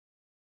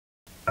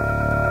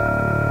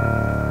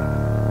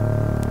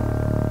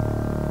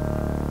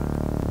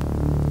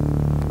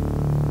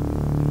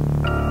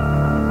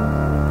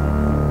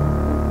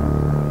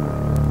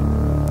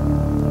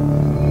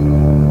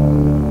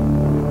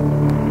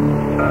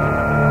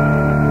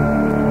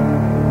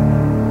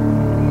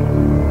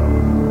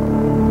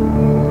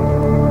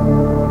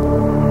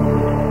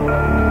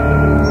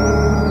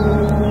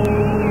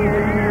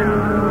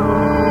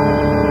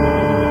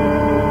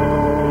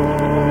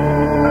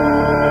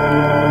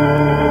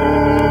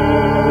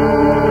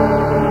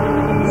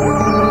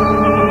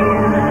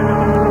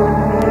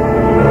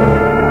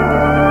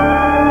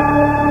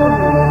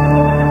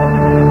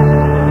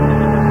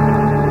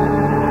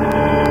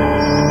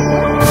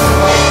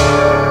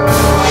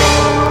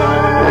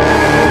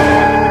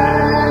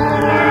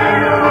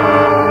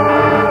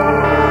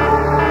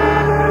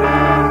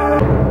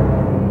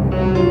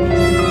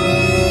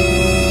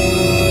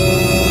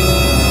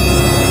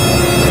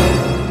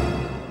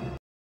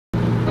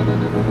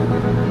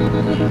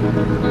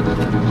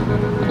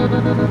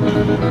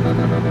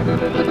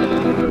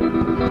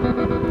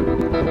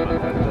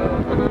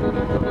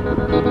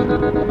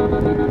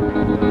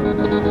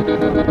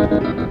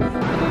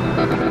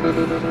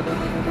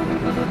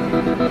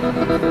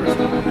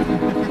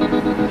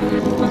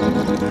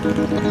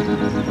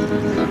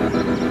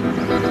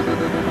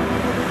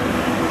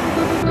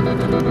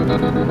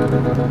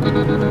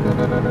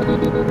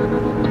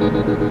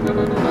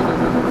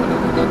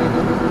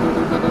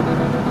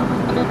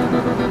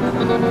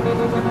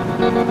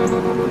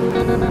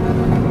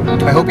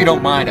you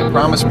don't mind, I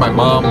promised my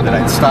mom that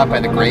I'd stop by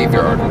the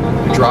graveyard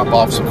to drop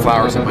off some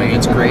flowers at my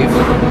aunt's grave.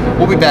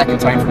 We'll be back in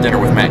time for dinner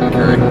with Matt and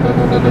Carrie.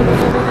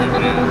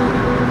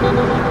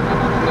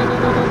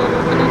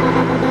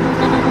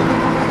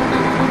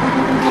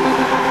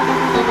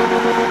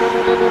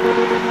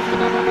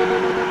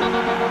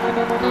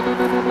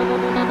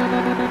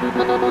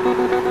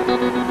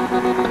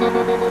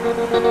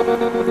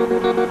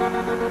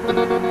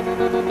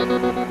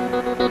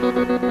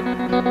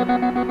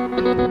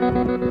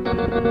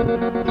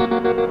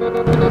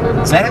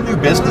 Is that a new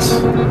business?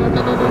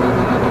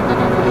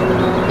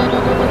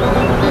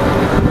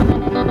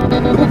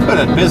 Who put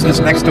a business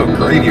next to a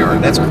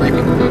graveyard? That's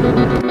creepy.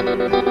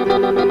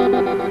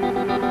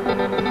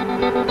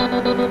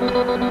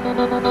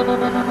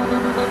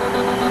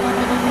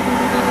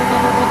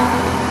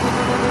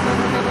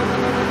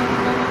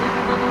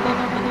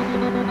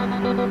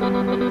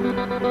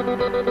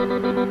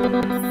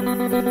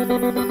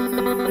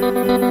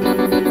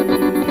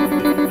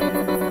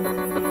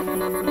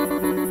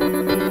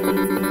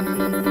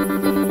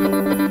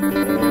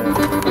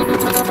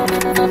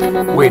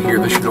 Wait here,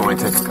 this should only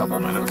take a couple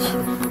minutes.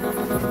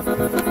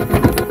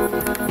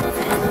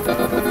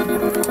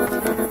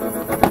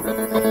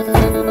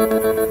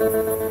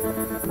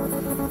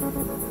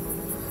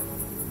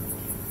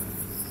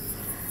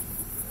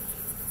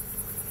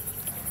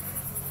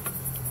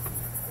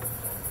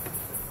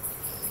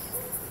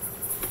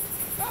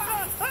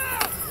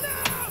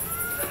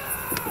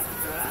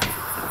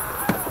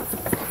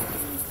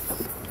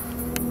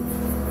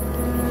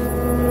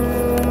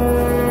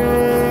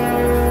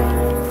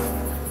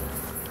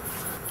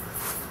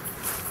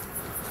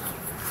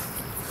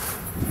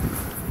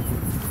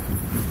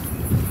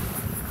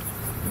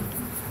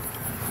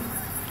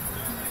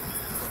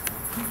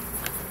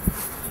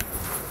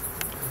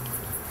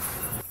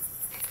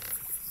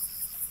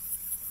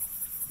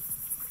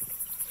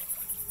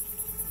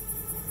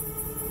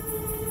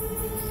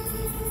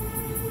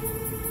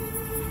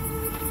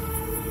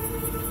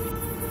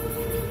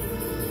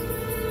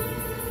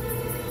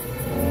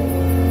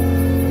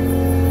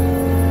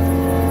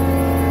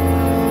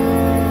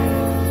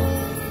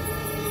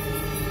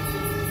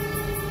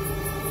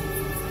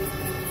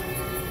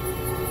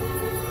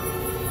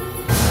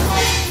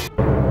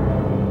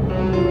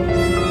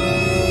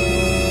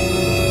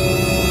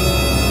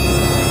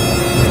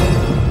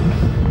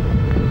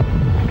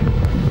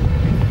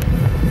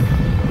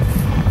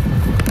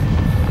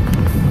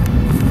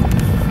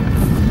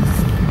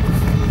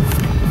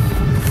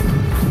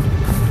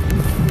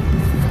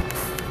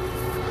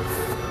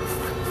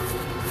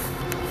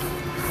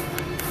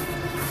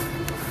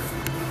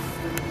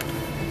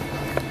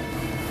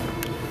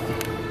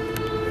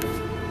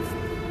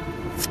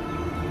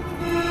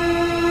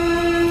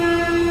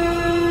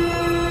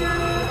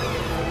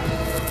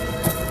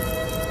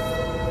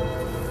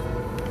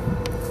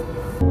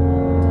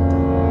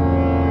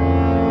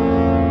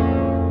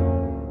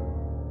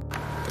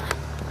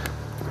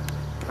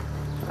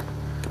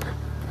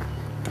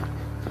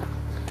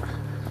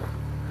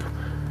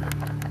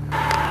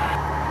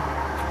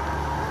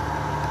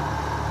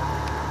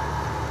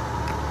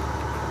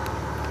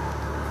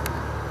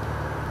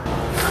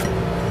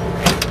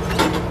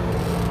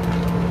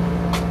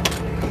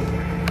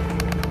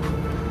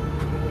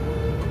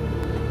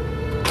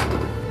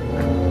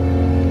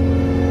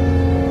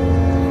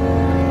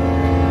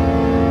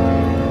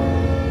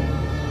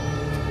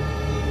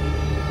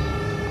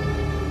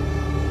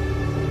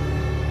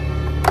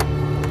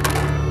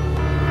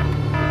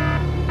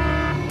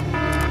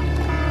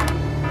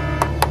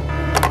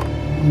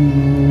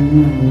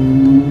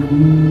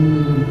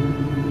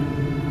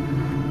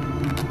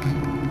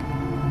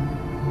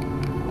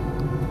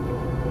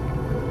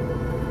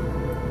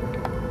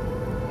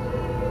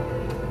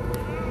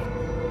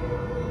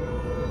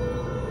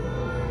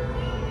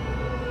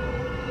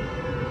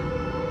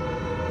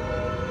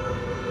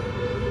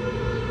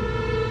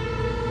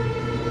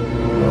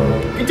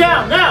 Get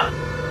down, now!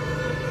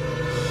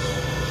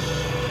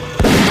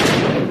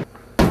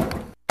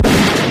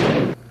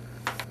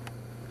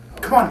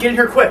 Come on, get in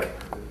here quick!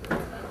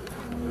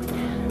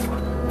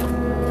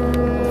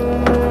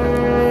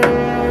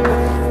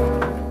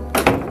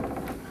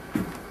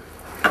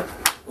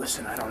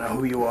 Listen, I don't know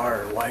who you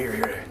are or why you're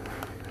here,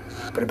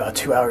 but about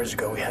 2 hours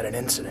ago we had an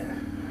incident.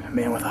 A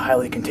man with a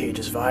highly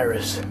contagious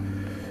virus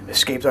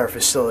escaped our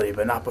facility,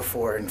 but not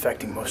before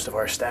infecting most of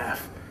our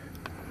staff.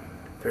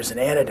 There's an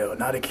antidote,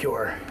 not a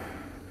cure.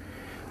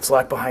 It's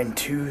locked behind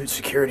 2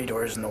 security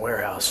doors in the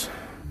warehouse.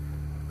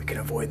 We can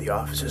avoid the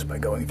offices by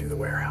going through the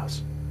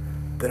warehouse.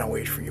 Then I'll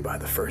wait for you by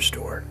the first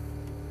door.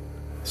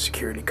 The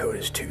security code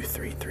is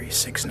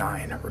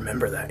 23369.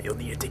 Remember that, you'll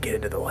need it to get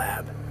into the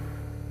lab.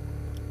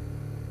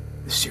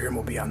 The serum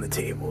will be on the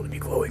table, it'll be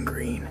glowing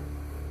green.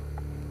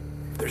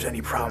 If there's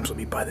any problems, we'll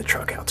be by the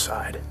truck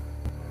outside.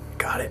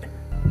 Got it?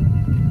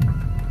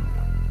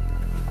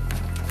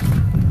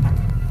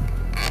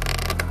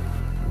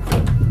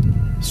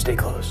 Stay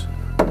close.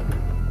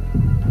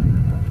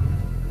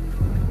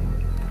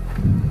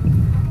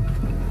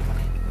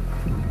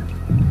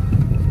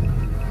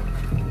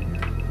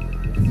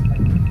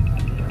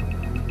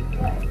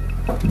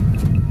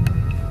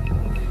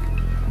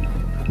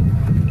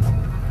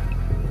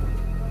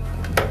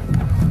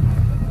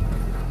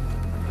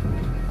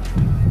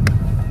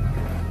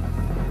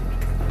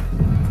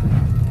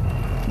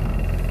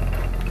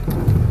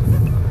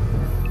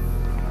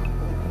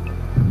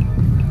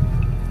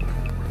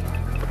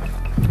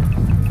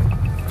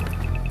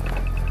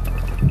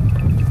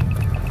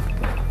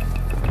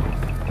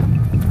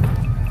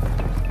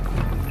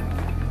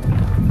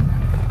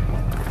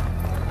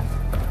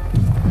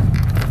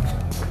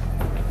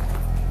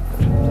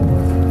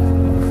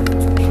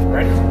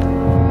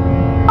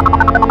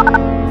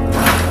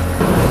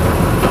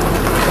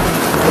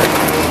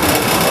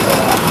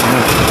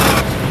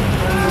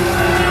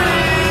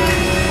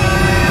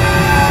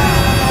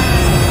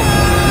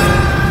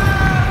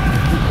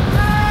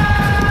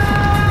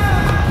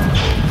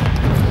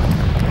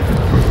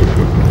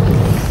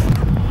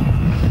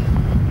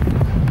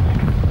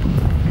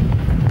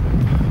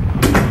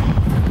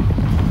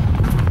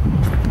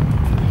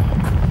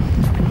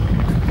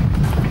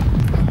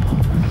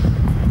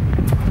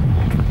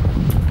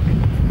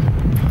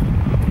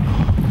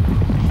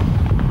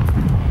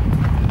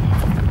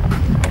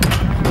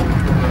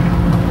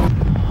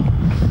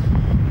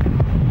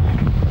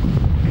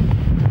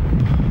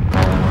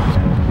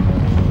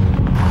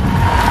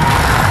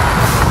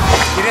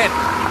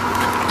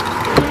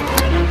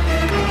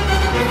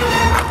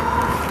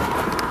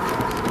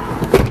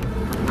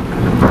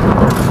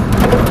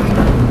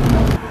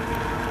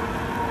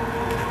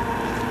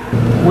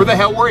 Where the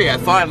hell were you? I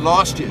thought I'd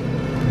lost you.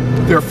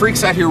 There are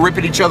freaks out here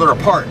ripping each other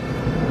apart.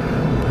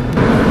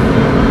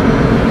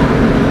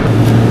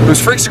 Those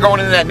freaks are going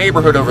into that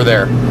neighborhood over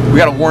there. We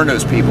gotta warn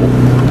those people.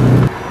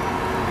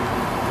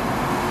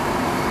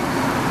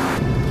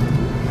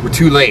 We're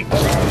too late.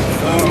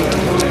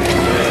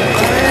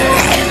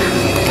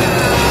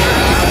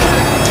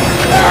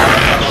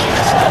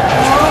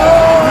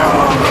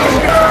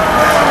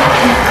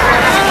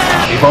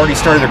 They've already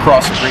started to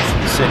cross the street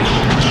from the city.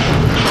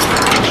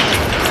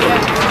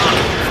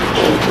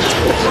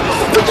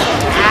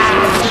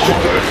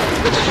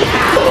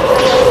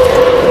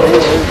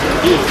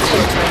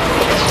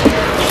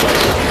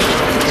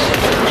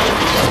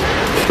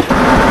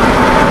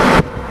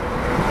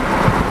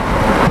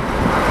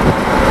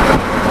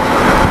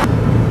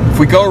 If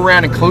we go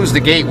around and close the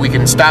gate, we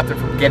can stop them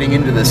from getting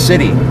into the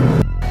city.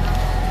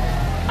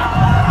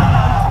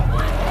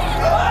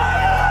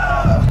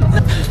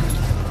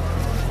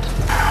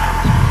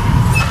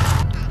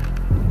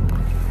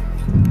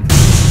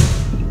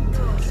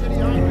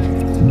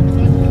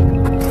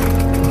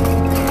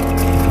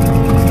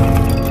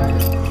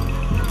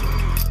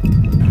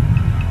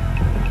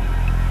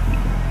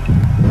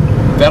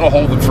 That'll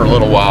hold them for a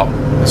little while.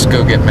 Let's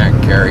go get Matt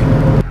and Carrie.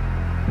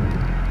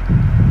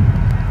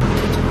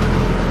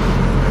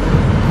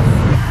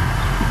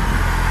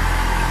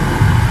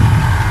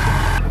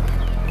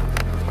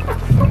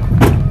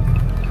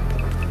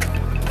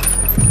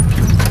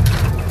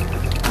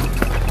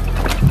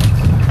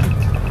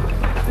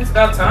 It's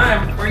about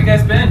time. Where you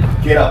guys been?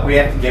 Get up. We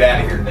have to get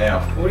out of here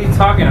now. What are you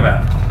talking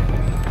about?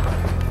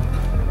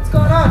 What's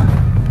going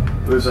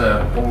on? There's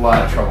a whole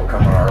lot of trouble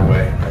coming our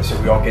way. I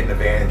said we all get in the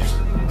van and just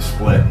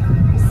split.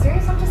 Are you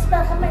serious? I'm just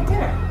about to have my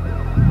dinner.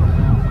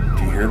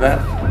 Do you hear that?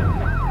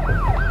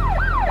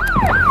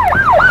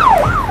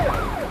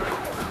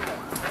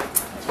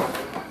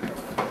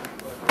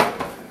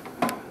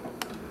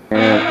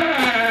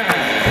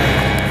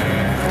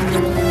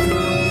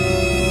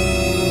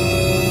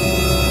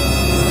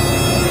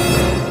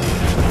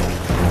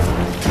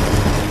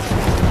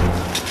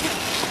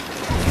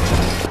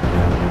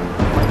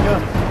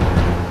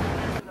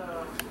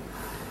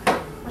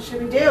 What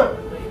should we do?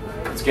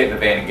 Let's get in the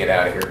van and get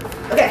out of here.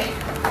 Okay.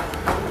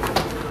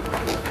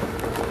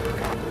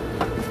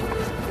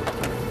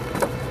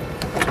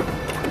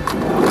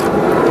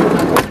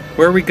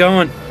 Where are we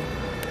going?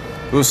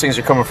 Those things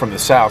are coming from the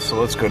south, so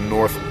let's go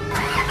north.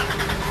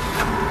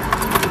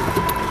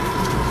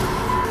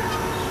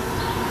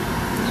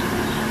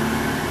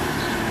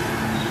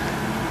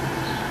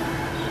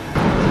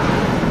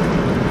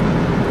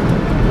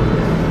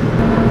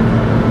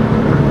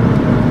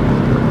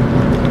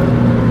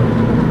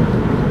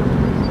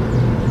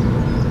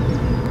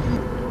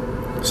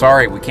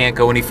 Sorry, we can't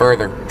go any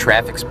further.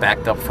 Traffic's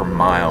backed up for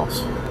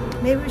miles.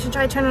 Maybe we should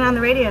try turning on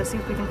the radio, see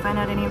if we can find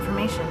out any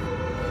information.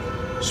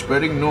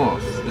 Spreading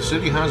north, the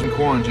city has been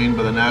quarantined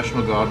by the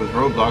National Guard with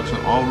roadblocks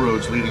on all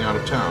roads leading out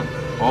of town.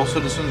 All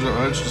citizens are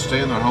urged to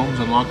stay in their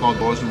homes and lock all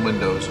doors and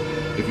windows.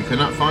 If you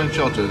cannot find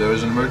shelter, there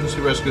is an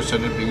emergency rescue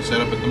center being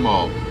set up at the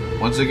mall.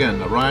 Once again,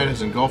 the riot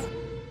has engulfed...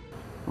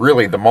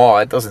 Really, the mall,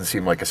 it doesn't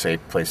seem like a safe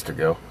place to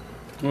go.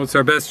 Well, it's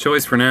our best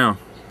choice for now.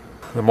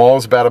 The mall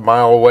is about a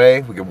mile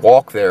away. We could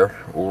walk there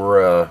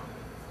or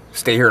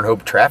stay here and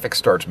hope traffic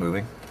starts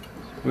moving.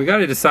 We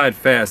gotta decide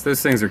fast.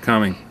 Those things are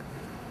coming.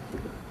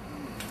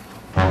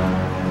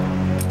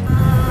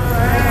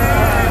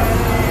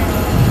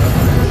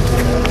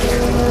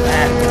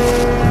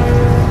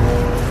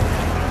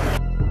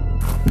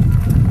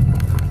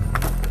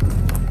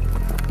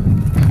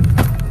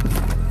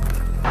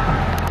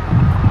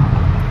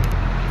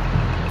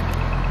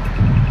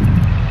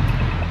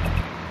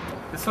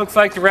 This looks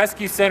like the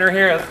rescue center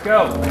here. Let's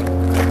go.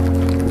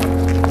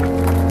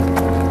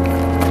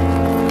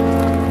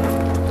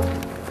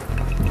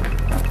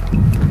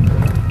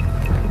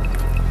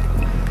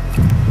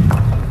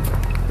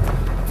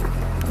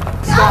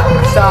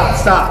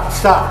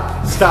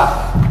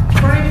 Stop.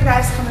 Where did you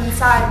guys come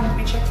inside and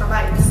we check for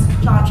lights?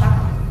 John, check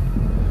them.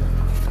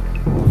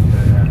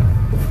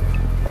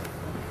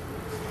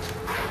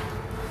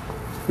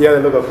 Yeah,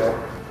 they look okay.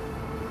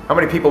 How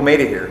many people made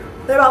it here?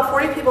 There are about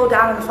 40 people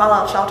down in the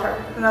fallout shelter.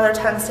 Another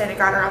 10 standing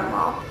guard around the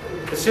mall.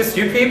 It's just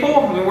you people?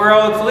 I mean, we're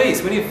all the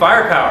police. We need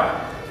firepower.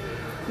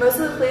 Most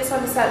of the police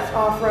want to set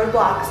off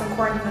roadblocks and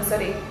quarantine the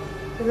city.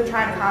 We've been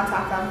trying to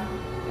contact them.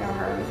 We haven't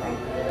heard anything.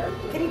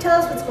 Can you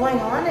tell us what's going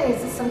on?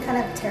 Is this some kind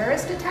of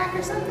terrorist attack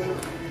or something?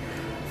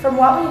 From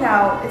what we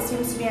know, it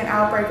seems to be an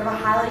outbreak of a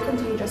highly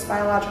contagious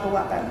biological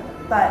weapon,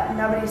 but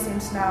nobody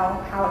seems to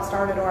know how it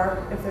started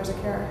or if there's a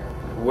cure.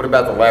 What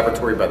about the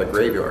laboratory by the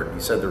graveyard? You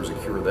said there was a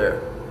cure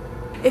there.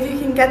 If you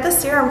can get the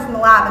serum from the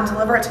lab and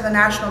deliver it to the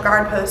National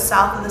Guard post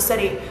south of the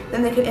city,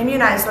 then they can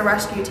immunize the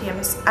rescue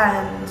teams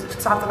and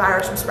stop the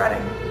virus from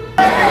spreading.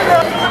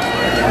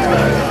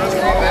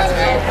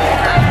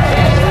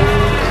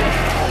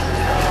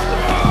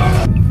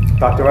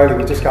 Dr. Riley,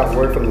 we just got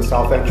word from the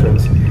south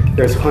entrance.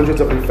 There's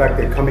hundreds of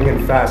infected coming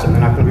in fast and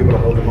they're not going to be able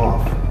to hold them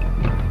off.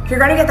 If you're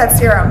going to get that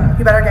serum,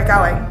 you better get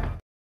going.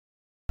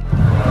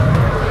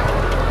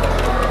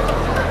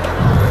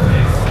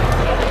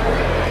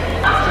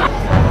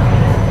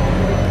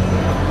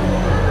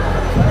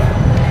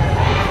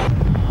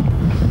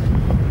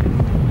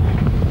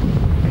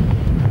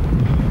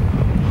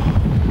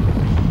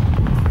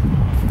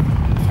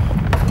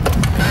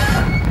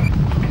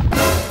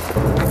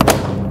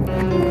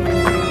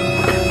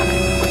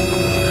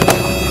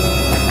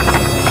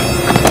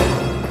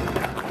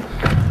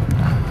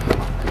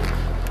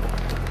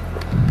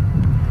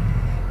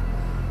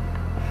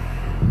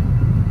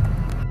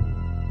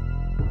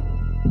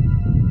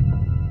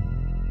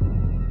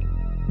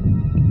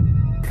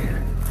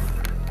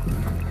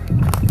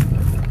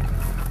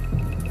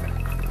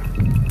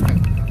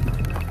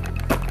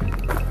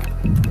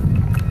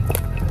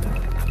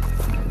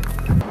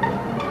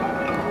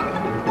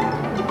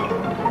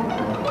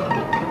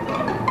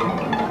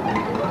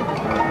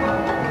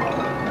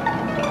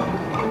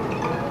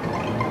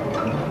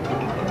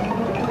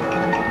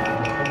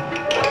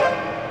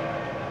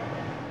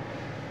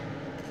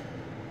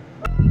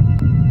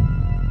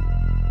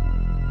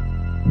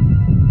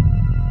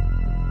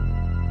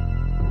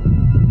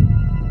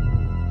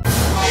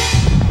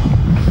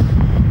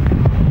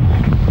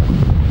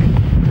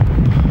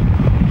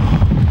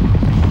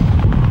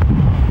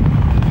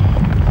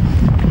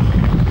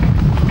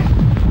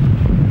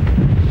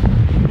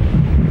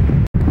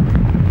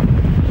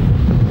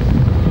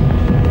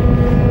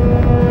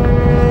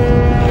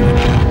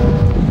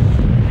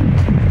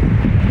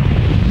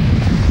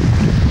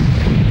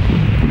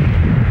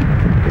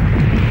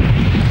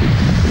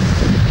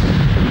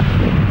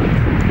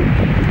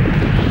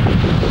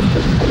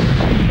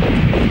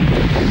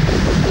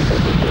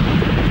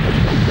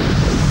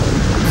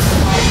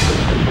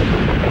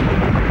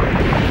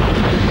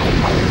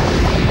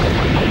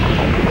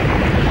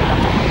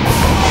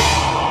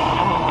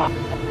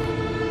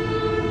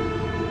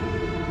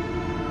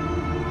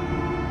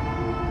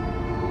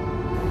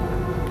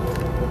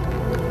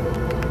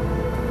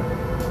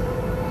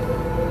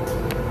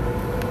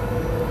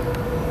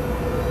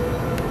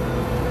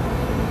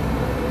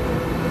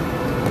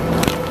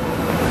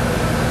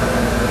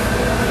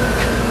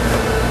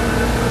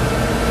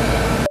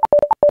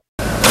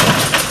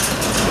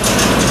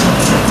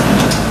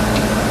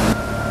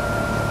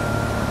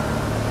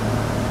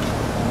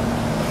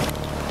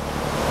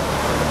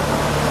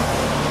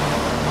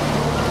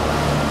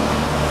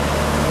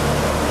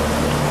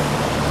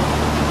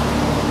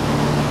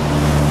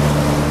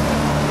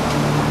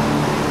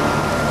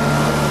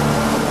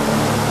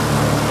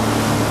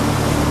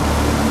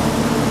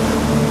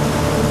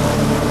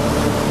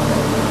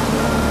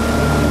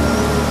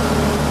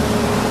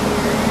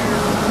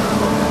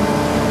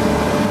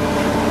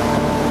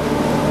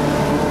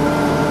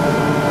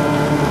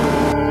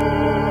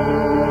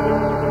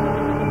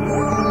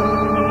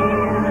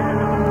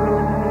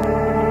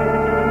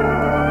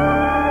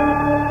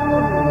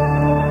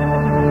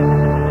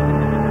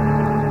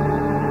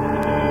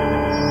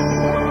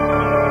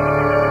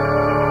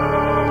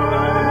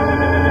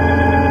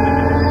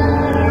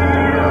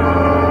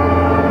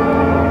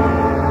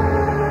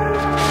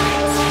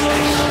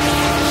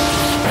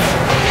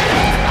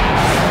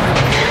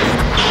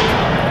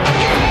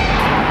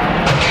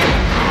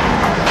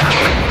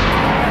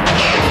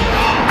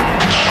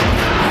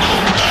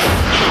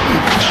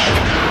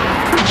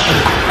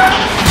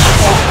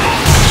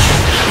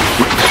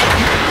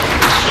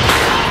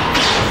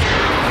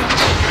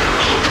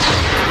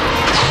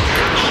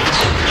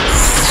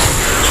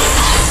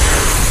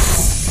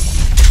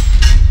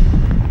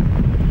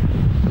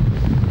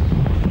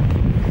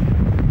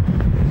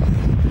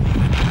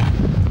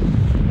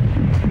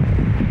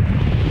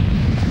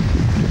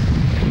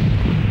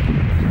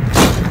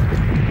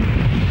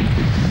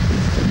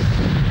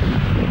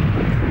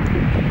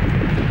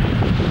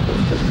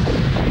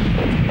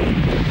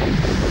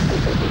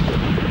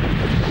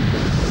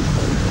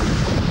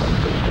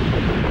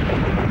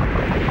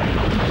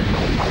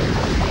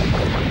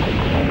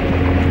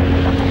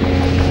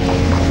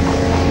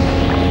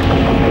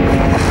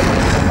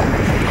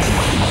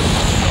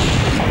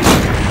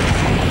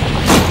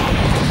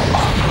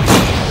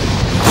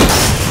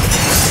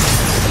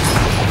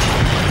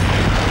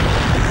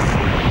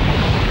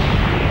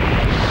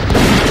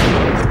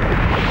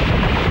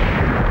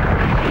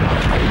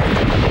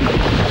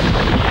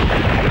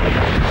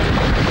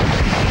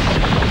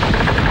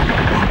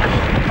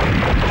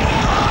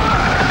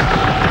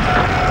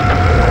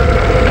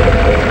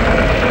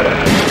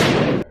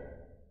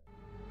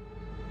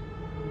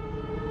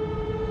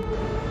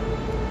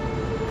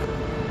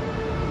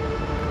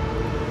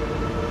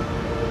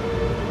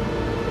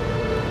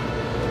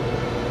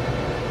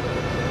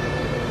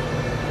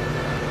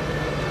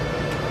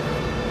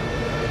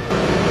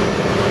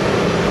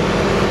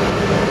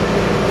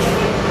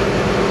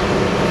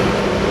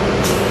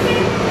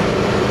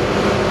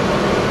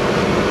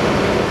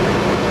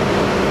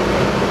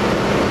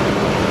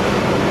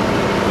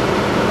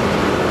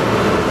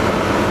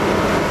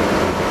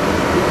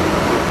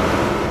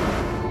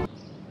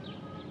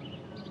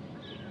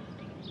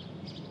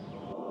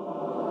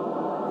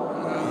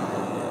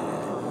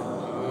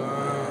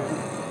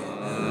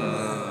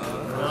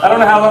 I don't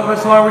know how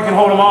much longer we can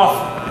hold them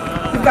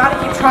off. We've got to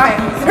keep trying.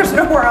 There's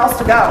nowhere else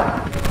to go.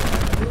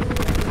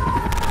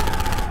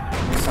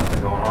 There's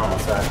something going on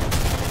outside.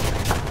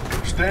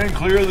 Stand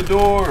clear of the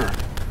door.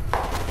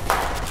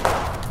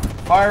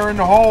 Fire in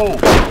the hole.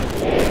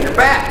 You're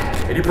back,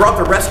 and you brought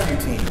the rescue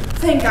team.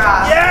 Thank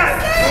God.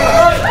 Yes!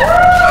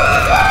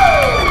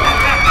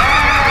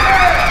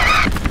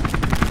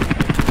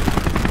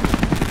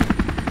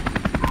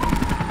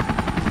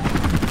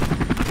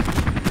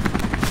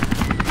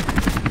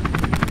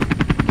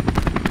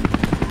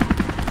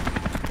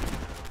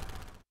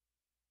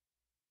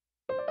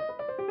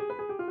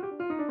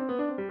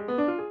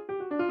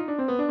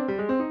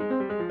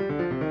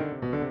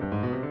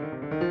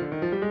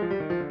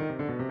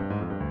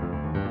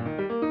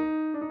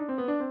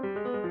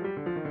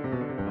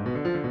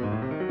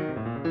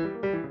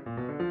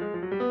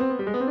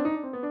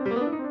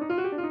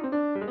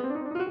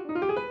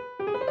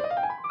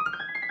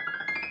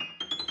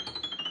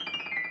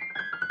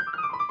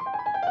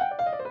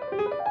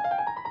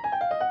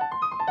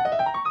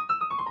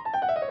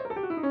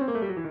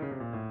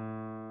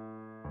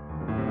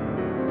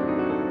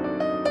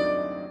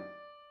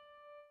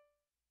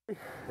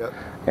 Yep.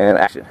 And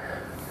action.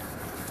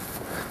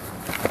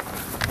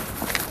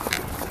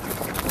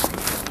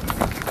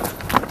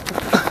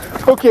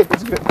 Okay,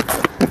 that's good.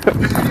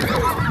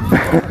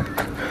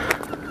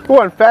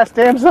 One fast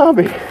damn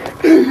zombie.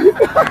 There's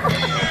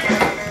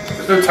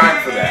no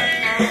time for that.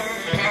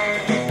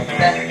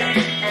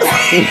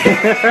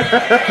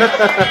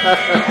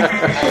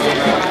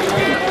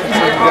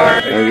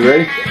 Are you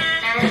ready?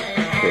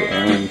 Okay,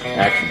 and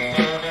action.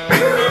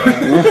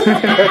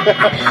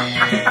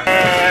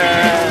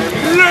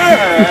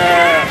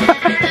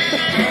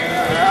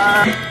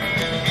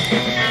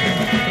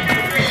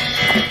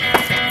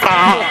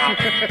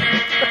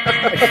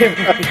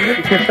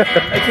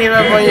 I came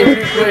up on you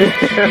too quick.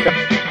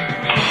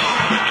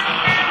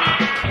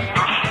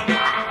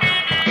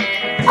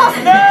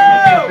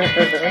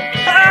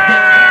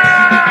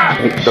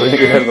 Don't hit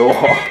your head on the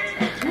wall.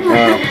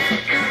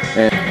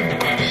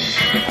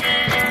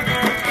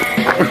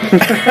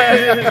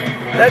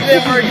 That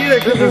didn't work either.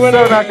 This is so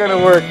not going to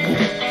work.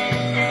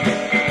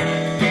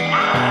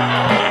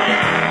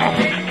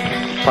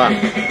 Pop.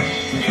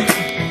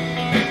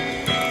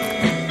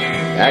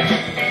 Action.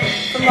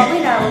 From what we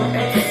know,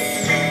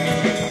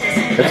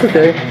 It's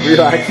okay.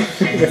 Relax.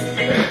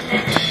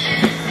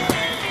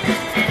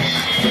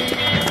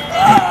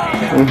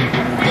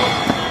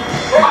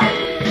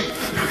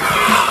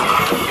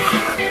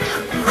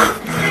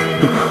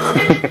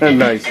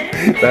 Nice.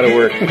 That'll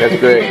work. That's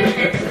great.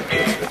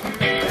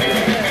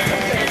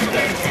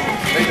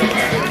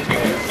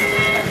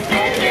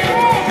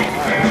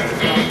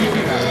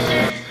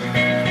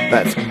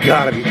 That's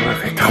gotta be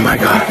perfect. Oh my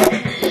God.